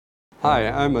Hi,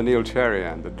 I'm Anil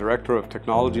Cheriyan, the Director of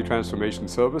Technology Transformation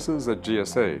Services at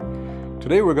GSA.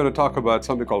 Today we're going to talk about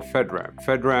something called FedRAMP.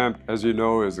 FedRAMP, as you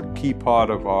know, is a key part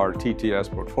of our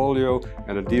TTS portfolio,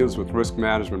 and it deals with risk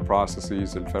management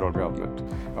processes in federal government.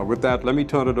 With that, let me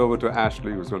turn it over to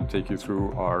Ashley, who's going to take you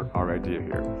through our idea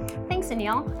here. Thanks,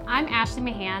 Anil. I'm Ashley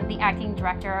Mahan, the Acting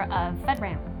Director of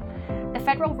FedRAMP. The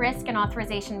Federal Risk and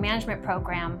Authorization Management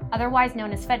Program, otherwise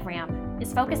known as FedRAMP,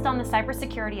 is focused on the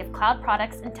cybersecurity of cloud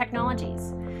products and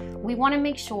technologies. We want to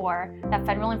make sure that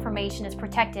federal information is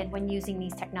protected when using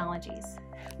these technologies.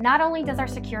 Not only does our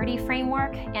security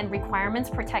framework and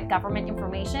requirements protect government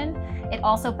information, it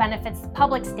also benefits the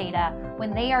public's data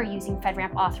when they are using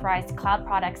FedRAMP authorized cloud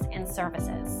products and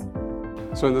services.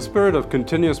 So in the spirit of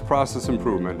continuous process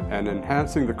improvement and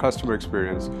enhancing the customer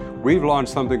experience, we've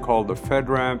launched something called the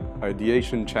FedRAMP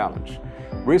Ideation Challenge.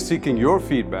 We're seeking your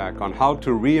feedback on how to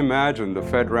reimagine the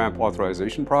FedRAMP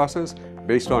authorization process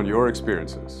based on your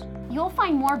experiences. You'll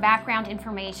find more background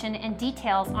information and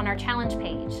details on our challenge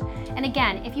page. And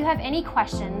again, if you have any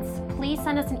questions, please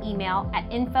send us an email at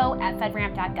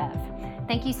info@fedramp.gov.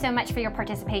 Thank you so much for your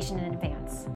participation in advance.